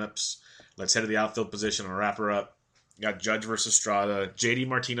your lineups. Let's head to the outfield position and wrap her up. You got Judge versus Estrada. JD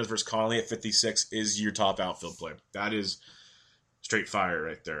Martinez versus Conley at 56 is your top outfield play. That is straight fire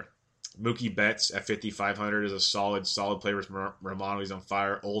right there. Mookie Betts at 5,500 is a solid play versus Romano. He's on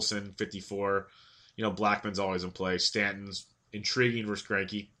fire. Olsen, 54. Blackman's always in play. Stanton's intriguing versus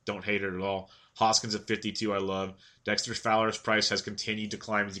Greinke. Don't hate it at all. Hoskins at 52, I love. Dexter Fowler's price has continued to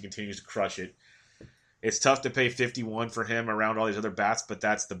climb as he continues to crush it. It's tough to pay 51 for him around all these other bats, but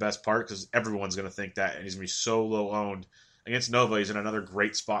that's the best part because everyone's going to think that, and he's going to be so low owned. Against Nova, he's in another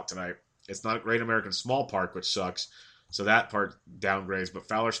great spot tonight. It's not a Great American Small Park, which sucks, so that part downgrades, but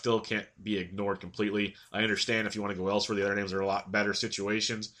Fowler still can't be ignored completely. I understand if you want to go elsewhere, the other names are a lot better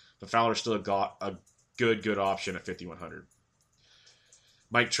situations, but Fowler still got a good option at 5,100.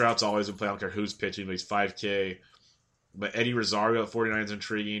 Mike Trout's always in play. I don't care who's pitching, but he's 5K. But Eddie Rosario at 49 is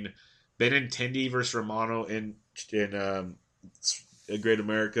intriguing. Benintendi versus Romano in Great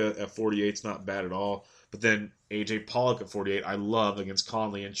America at 48 is not bad at all. But then AJ Pollock at 48, I love against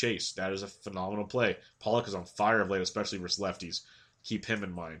Conley and Chase. That is a phenomenal play. Pollock is on fire of late, especially versus lefties. Keep him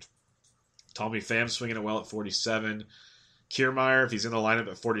in mind. Tommy Pham swinging it well at 47. Kiermaier, if he's in the lineup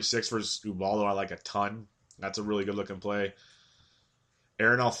at 46 versus Ubaldo, I like a ton. That's a really good looking play.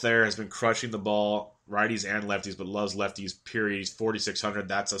 Aaron Altherr has been crushing the ball, righties and lefties, but loves lefties, period. He's 4,600.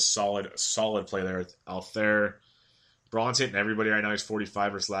 That's a solid play there with Altherr. Braun's hitting everybody right now. He's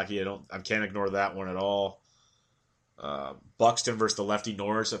 45 versus Lackey. I can't ignore that one at all. Buxton versus the lefty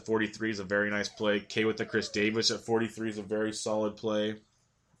Norris at 43 is a very nice play. K with the Chris Davis at 43 is a very solid play.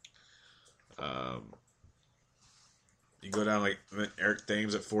 You go down like Eric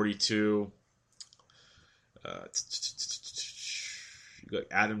Thames at 42. You got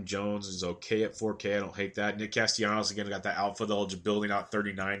Adam Jones is okay at 4K. I don't hate that. Nick Castellanos again got that outfield eligibility out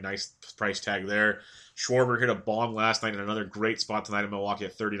 39. Nice price tag there. Schwarber hit a bomb last night in another great spot tonight in Milwaukee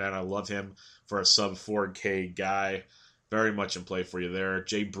at 39. I love him for a sub 4K guy. Very much in play for you there.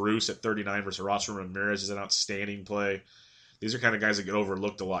 Jay Bruce at 39 versus Rossman Ramirez is an outstanding play. These are kind of guys that get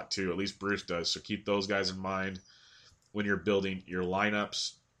overlooked a lot too. At least Bruce does. So keep those guys in mind when you're building your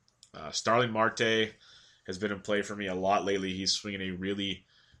lineups. Starling Marte has been in play for me a lot lately. He's swinging a really,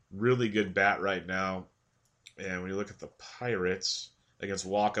 really good bat right now. And when you look at the Pirates against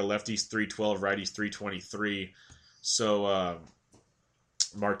Waka, lefties 312, righties 323. So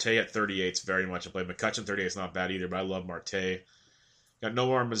Marte at 38 is very much in play. McCutchen 38 is not bad either, but I love Marte. Got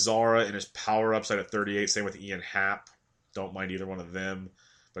Nomar Mazara in his power upside at 38. Same with Ian Happ. Don't mind either one of them.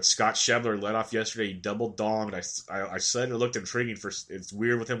 But Scott Schebler led off yesterday. He double donged. I said it looked intriguing. It's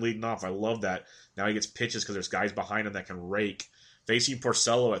weird with him leading off. I love that. Now he gets pitches because there's guys behind him that can rake. Facing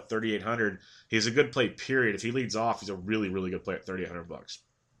Porcello at 3,800. He's a good play, period. If he leads off, he's a really, really good play at $3,800.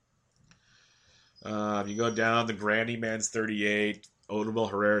 You go down. The Grandy Man's 38. Odubel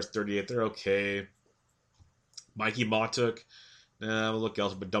Herrera's 38. They're okay. Mikey Montuk. We'll look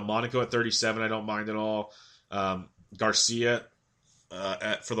else. But Delmonico at 37. I don't mind at all. Garcia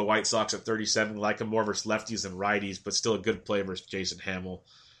for the White Sox at 37. Like him more versus lefties than righties, but still a good play versus Jason Hamill.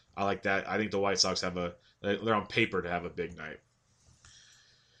 I like that. I think the White Sox they're on paper to have a big night.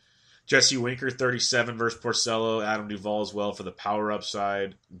 Jesse Winker, 37 versus Porcello. Adam Duvall as well for the power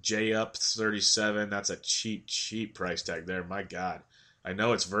upside. Jay Up, 37. That's a cheap, cheap price tag there. My God. I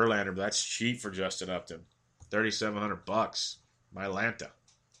know it's Verlander, but that's cheap for Justin Upton. $3,700. My Atlanta.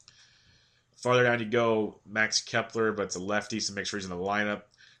 Farther down you go, Max Kepler, but it's a lefty, so make sure he's in the lineup.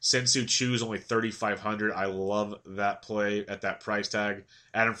 Sensu Chu's only $3,500. I love that play at that price tag.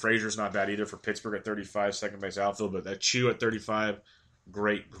 Adam Frazier's not bad either for Pittsburgh at 35, second base outfield, but that Chu at 35,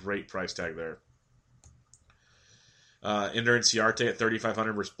 great price tag there. Ender Inciarte at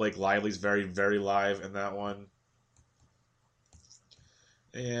 3,500 versus Blake Lively's very, very live in that one.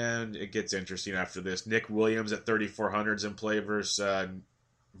 And it gets interesting after this. Nick Williams at 3,400 is in play versus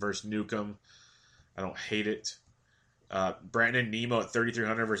Newcomb. I don't hate it. Brandon Nemo at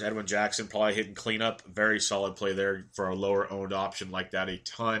 3,300 versus Edwin Jackson, probably hitting cleanup. Very solid play there for a lower owned option like that a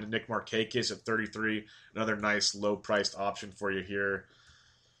ton. Nick Markakis at 33, another nice low priced option for you here.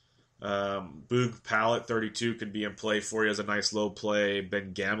 Boog Powell at 32 could be in play for you as a nice low play.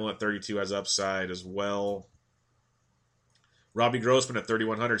 Ben Gamel at 32 has upside as well. Robbie Grossman at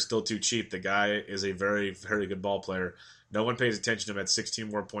 3,100 still too cheap. The guy is a very, very good ball player. No one pays attention to him at 16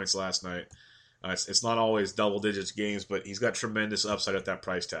 more points last night. It's not always double digits games, but he's got tremendous upside at that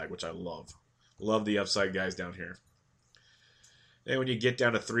price tag, which I love. Love the upside guys down here. And when you get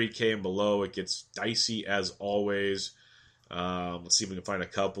down to 3K and below, it gets dicey as always. Let's see if we can find a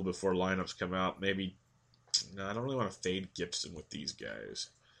couple before lineups come out. Maybe, no, I don't really want to fade Gibson with these guys.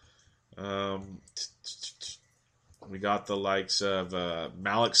 We got the likes of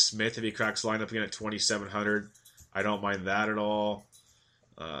Malik Smith if he cracks lineup again at 2,700. I don't mind that at all.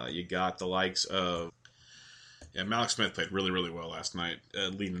 You got the likes of... Yeah, Malik Smith played really, really well last night,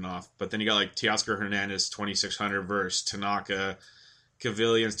 leading off. But then you got like Teoscar Hernandez, 2,600 versus Tanaka.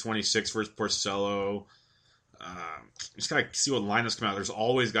 Cavillions, 26 versus Porcello. Just gotta see what lineups come out. There's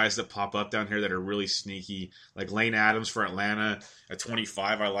always guys that pop up down here that are really sneaky. Like Lane Adams for Atlanta at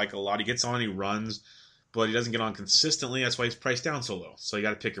 25, I like a lot. He gets on and he runs, but he doesn't get on consistently. That's why he's priced down so low. So you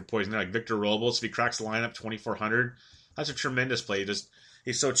got to pick your poison there. Like Victor Robles, if he cracks the lineup 2,400, that's a tremendous play.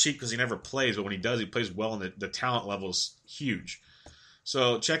 He's so cheap because he never plays, but when he does, he plays well, and the talent level is huge.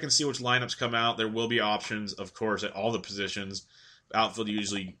 So check and see which lineups come out. There will be options, of course, at all the positions. Outfield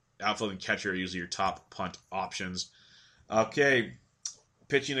and catcher are usually your top punt options. Okay,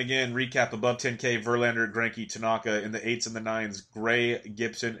 pitching again. Recap above 10K: Verlander, Greinke, Tanaka in the 8s and the 9s. Gray,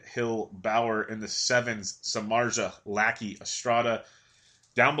 Gibson, Hill, Bauer in the 7s. Samardzija, Lackey, Estrada.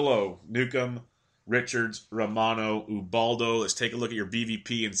 Down below, Newcomb, Richards, Romano, Ubaldo. Let's take a look at your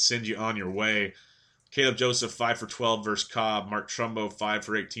BVP and send you on your way. Caleb Joseph, 5 for 12 versus Cobb. Mark Trumbo, 5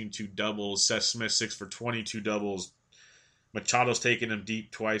 for 18, 2 doubles. Seth Smith, 6 for 22 doubles. Machado's taking him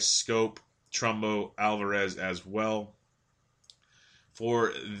deep twice. Scope, Trumbo, Alvarez as well.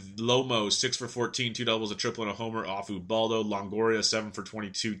 For Lomo, 6 for 14, 2 doubles, a triple, and a homer off Ubaldo. Longoria, 7 for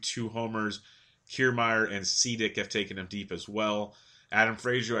 22, 2 homers. Kiermaier and Cedic have taken him deep as well. Adam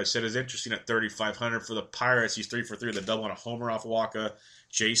Frazier, I said, is interesting at 3,500 for the Pirates. He's 3 for 3 with a double and a homer off Waka.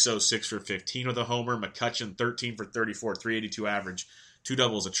 Jaso 6 for 15 with a homer. McCutchen 13 for 34, 382 average. 2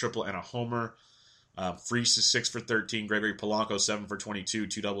 doubles, a triple, and a homer. Freese is 6 for 13. Gregory Polanco 7 for 22.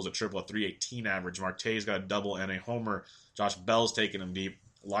 2 doubles, a triple, a 318 average. Marte's got a double and a homer. Josh Bell's taking him deep.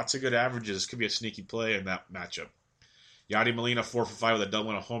 Lots of good averages. This could be a sneaky play in that matchup. Yadi Molina 4 for 5 with a double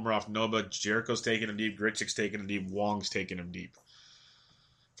and a homer off Noba. Jericho's taking him deep. Grichuk's taking him deep. Wong's taking him deep.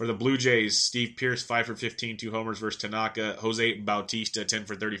 For the Blue Jays, Steve Pearce 5 for 15, 2 homers versus Tanaka. Jose Bautista 10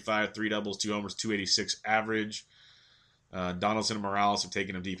 for 35, 3 doubles, 2 homers, 286 average. Donaldson and Morales have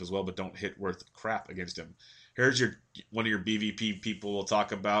taken him deep as well, but don't hit worth crap against him. Here's one of your BVP people we'll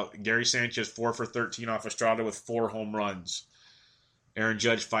talk about. Gary Sanchez 4 for 13 off Estrada with 4 home runs. Aaron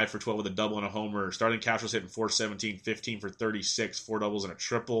Judge 5 for 12 with a double and a homer. Starting Castro's hitting 417, 15 for 36, 4 doubles and a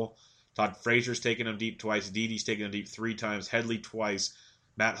triple. Todd Frazier's taking him deep twice. Didi's taking him deep 3 times. Headley twice.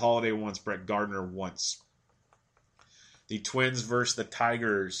 Matt Holliday once. Brett Gardner once. The Twins versus the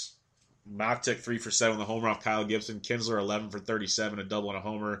Tigers. Moptic 3 for 7 with a homer off Kyle Gibson. Kinsler 11 for 37, a double and a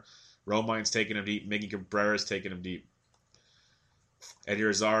homer. Romine's taking him deep. Miggy Cabrera's taking him deep. Eddie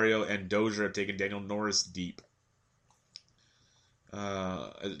Rosario and Dozier have taken Daniel Norris deep.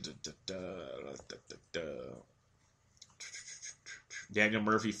 Daniel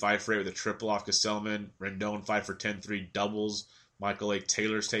Murphy 5 for 8 with a triple off Gesellman. Rendon 5 for 10, 3 doubles. Michael A.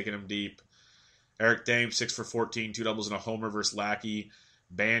 Taylor's taking him deep. Eric Dame 6 for 14, 2 doubles and a homer versus Lackey.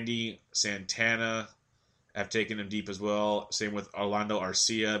 Bandy, Santana have taken him deep as well. Same with Orlando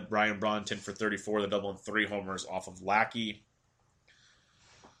Arcia. Brian Braun 10 for 34, the double and 3 homers off of Lackey.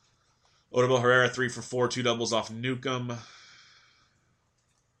 Odubel Herrera 3 for 4, 2 doubles off Newcomb.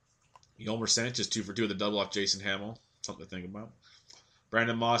 Yolmer Sanchez 2 for 2 with a double off Jason Hamill. Something to think about.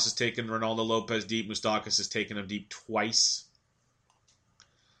 Brandon Moss has taken Ronaldo Lopez deep. Moustakas has taken him deep twice.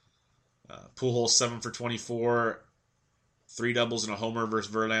 Pujols 7 for 24. 3 doubles and a homer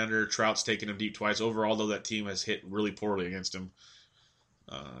versus Verlander. Trout's taken him deep twice. Overall, though, that team has hit really poorly against him.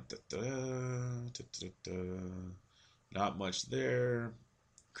 Not much there.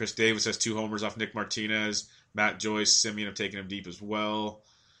 Chris Davis has 2 homers off Nick Martinez. Matt Joyce, Simeon have taken him deep as well.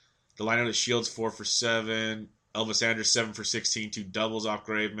 The lineup is Shields 4 for 7. Elvis Andrus 7 for 16. 2 doubles off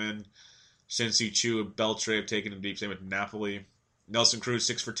Graveman. Shin-Soo Choo and Beltre have taken him deep. Same with Napoli. Nelson Cruz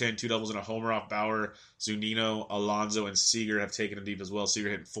 6 for 10, 2 doubles and a homer off Bauer. Zunino, Alonso, and Seager have taken him deep as well. Seager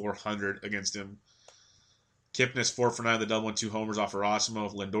hitting 400 against him. Kipnis 4 for 9 with a double and 2 homers off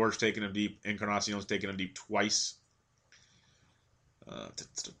Erasmo. Lindor's taking him deep. Encarnacion's taking him deep twice.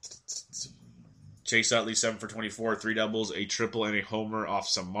 Chase Utley 7 for 24, 3 doubles, a triple, and a homer off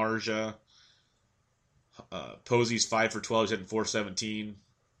Samardzija. Posey's 5 for 12, he's hitting 417.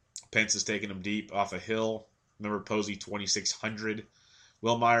 Pence is taking him deep off a Hill. Remember Posey 2,600.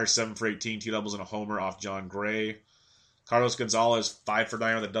 Will Myers 7 for 18, 2 doubles and a homer off John Gray. Carlos Gonzalez 5 for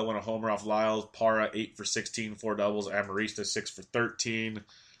 9 with a double and a homer off Lyles. Parra 8 for 16, 4 doubles. Amarista 6 for 13.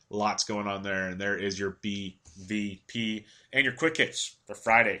 Lots going on there, and there is your BVP and your quick hits for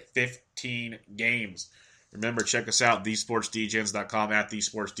Friday. 15 games. Remember, check us out, thesportsdgens.com, at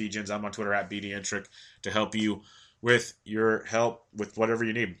thesportsdgens. I'm on Twitter at BDentric to help you with your help with whatever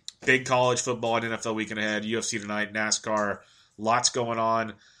you need. Big college football and NFL weekend ahead. UFC tonight, NASCAR. Lots going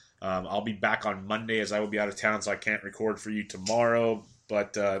on. I'll be back on Monday as I will be out of town, so I can't record for you tomorrow.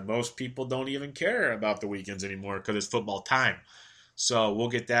 But most people don't even care about the weekends anymore because it's football time. So we'll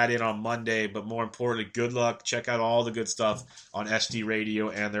get that in on Monday. But more importantly, good luck. Check out all the good stuff on SD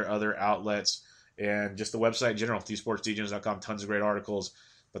Radio and their other outlets. And just the website in general, thesportsdgens.com. Tons of great articles.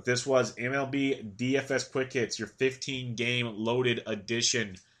 But this was MLB DFS Quick Hits, your 15-game loaded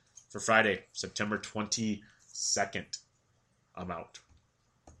edition for Friday, September 22nd. I'm out.